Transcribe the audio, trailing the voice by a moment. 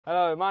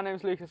Hello, my name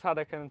is Lucas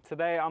Haddock and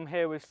today I'm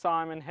here with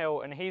Simon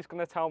Hill and he's going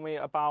to tell me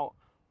about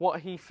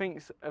what he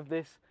thinks of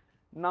this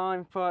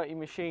 930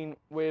 machine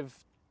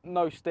with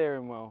no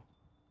steering wheel.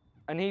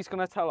 And he's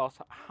going to tell us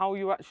how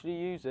you actually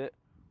use it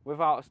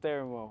without a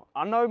steering wheel.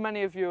 I know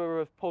many of you are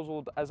as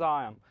puzzled as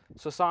I am.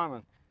 So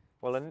Simon,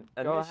 well,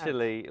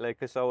 initially,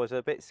 Lucas, I was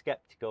a bit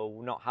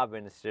sceptical not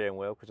having a steering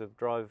wheel because I've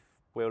drove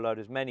wheel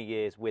loaders many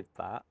years with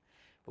that.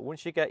 But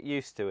once you get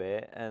used to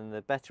it and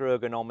the better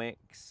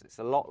ergonomics, it's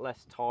a lot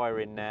less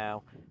tiring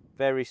now.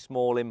 Very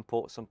small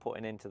inputs I'm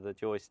putting into the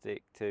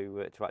joystick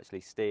to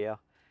actually steer.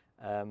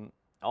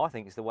 I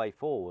think it's the way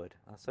forward.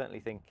 I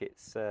certainly think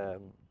it's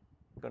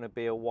going to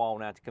be a while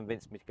now to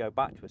convince me to go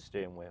back to a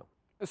steering wheel.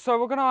 So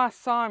we're going to ask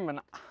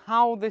Simon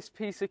how this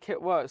piece of kit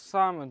works.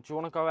 Simon, do you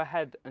want to go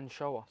ahead and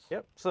show us?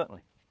 Yep,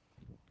 certainly.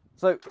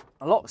 So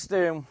I lock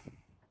steering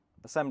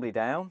assembly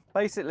down.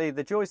 Basically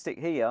the joystick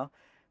here,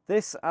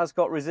 this has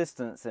got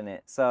resistance in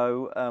it,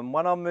 so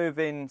when I'm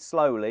moving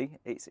slowly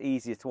it's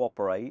easier to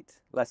operate,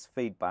 less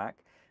feedback.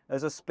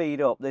 As I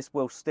speed up, this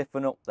will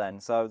stiffen up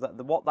then, so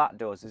what that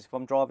does is if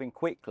I'm driving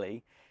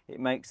quickly, it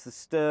makes the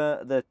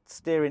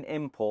steering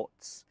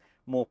inputs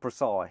more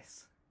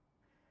precise.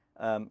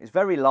 It's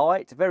very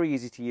light, very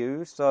easy to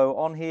use. So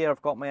on here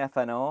I've got my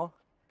FNR,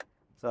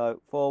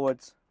 so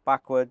forwards,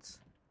 backwards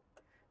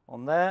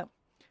on there,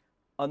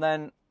 and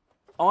then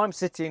I'm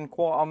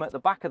at the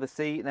back of the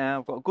seat now.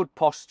 I've got good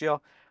posture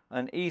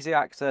and easy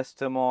access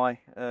to my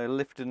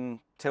lift and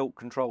tilt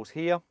controls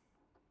here.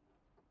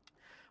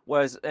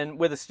 Whereas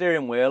with a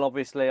steering wheel,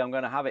 obviously I'm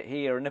going to have it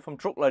here, and if I'm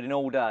truck loading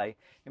all day,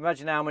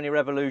 imagine how many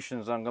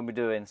revolutions I'm going to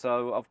be doing.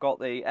 So I've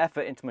got the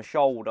effort into my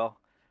shoulder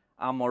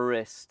and my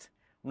wrist.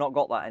 Not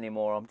got that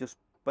anymore. I'm just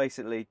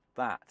basically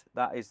that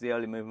is the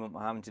only movement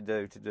I'm having to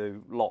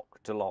do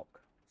lock to lock.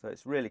 So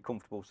it's a really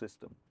comfortable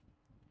system.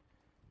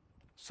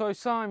 So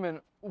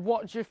Simon,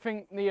 what do you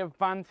think the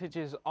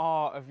advantages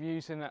are of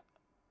using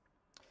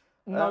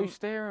no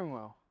steering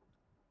wheel?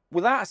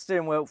 Without a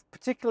steering wheel,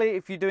 particularly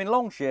if you're doing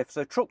long shifts,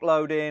 so truck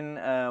loading,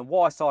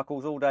 Y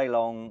cycles all day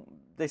long,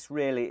 this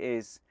really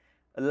is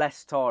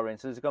less tiring.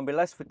 So there's going to be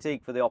less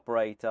fatigue for the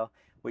operator,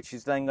 which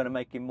is then going to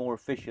make him more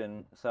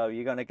efficient. So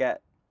you're going to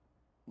get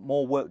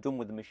more work done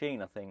with the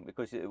machine, I think,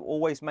 because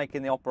always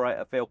making the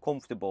operator feel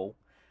comfortable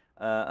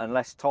and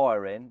less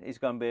tiring is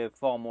going to be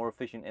far more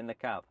efficient in the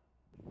cab.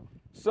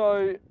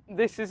 So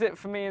this is it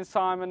for me and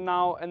Simon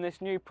now, and this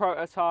new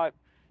prototype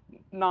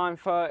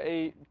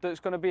 930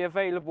 that's going to be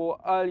available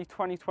early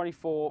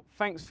 2024.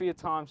 Thanks for your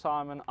time,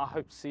 Simon. I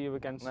hope to see you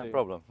again soon. No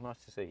problem.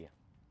 Nice to see you.